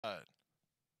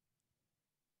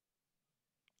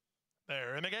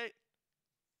They're in the gate.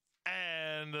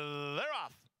 And they're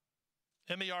off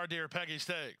in the Ardere Peggy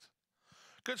Stakes.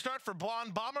 Good start for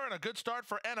Blonde Bomber and a good start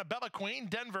for Annabella Queen.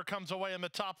 Denver comes away in the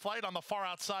top flight. On the far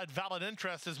outside, Valid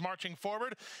Interest is marching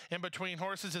forward. In between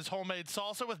horses is Homemade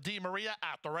Salsa with Di Maria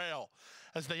at the rail.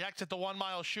 As they exit the 1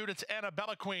 mile chute, it's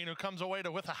Annabella Queen who comes away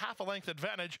with a half a length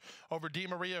advantage over Di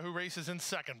Maria, who races in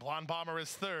second. Blonde Bomber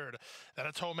is third. Then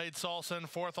it's Homemade Salsa in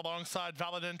fourth alongside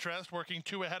Valid Interest, working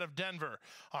 2 ahead of Denver.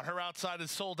 On her outside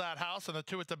is Sold Out House, and the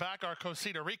 2 at the back are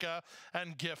Cosita Rica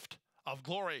and Gift of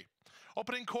Glory.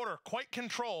 Opening quarter quite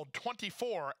controlled,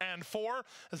 24-4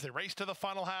 as they race to the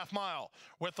final half mile.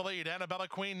 With the lead, Annabella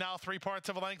Queen now 3 parts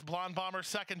of a length, Blonde Bomber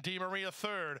second, Di Maria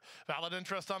third. Valid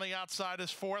Interest on the outside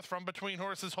is fourth. From between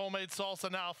horses, Homemade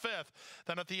Salsa now fifth.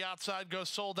 Then at the outside goes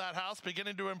Sold Out House,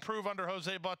 beginning to improve under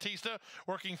Jose Bautista,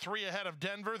 working 3 ahead of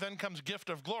Denver. Then comes Gift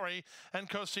of Glory, and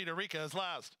Cosita Rica is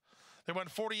last. They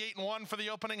went 48-1 for the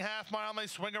opening half mile, and they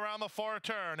swing around the far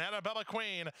turn. Annabella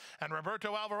Queen and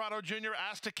Roberto Alvarado Jr.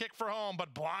 asked to kick for home,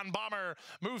 but Blonde Bomber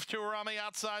moves to her on the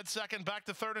outside second, back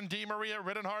to third, and Di Maria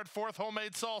ridden hard fourth.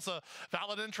 Homemade Salsa.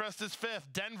 Valid Interest is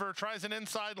fifth. Denver tries an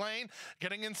inside lane,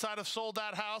 getting inside of Sold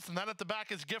Out House, and then at the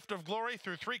back is Gift of Glory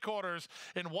through 3 quarters.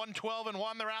 In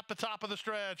 1:12-1, they're at the top of the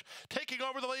stretch. Taking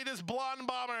over the lead is Blonde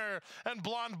Bomber, and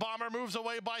Blonde Bomber moves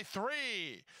away by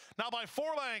 3. Now by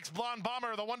 4 lengths, Blonde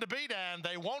Bomber, the one to beat, and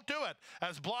they won't do it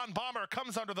as Blonde Bomber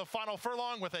comes under the final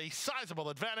furlong with a sizable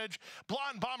advantage.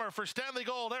 Blonde Bomber for Stanley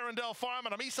Gold, Arundel Farm,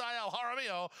 and Amisael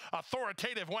Jaramillo,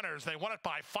 authoritative winners. They won it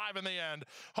by 5 in the end.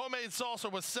 Homemade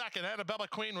Salsa was second. Annabella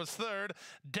Queen was third.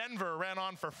 Denver ran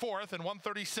on for fourth in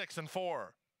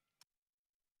 1:36-4.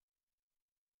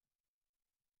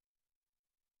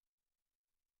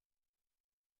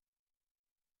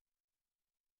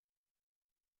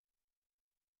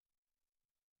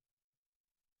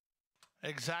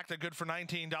 Exacta good for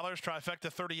 $19. Trifecta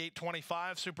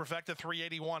 $38.25. Superfecta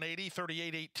 $381.80.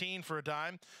 $38.18 for a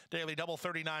dime. Daily double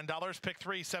 $39. Pick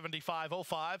 3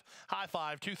 $75.05. High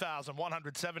five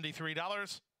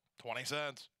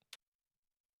 $2,173.20.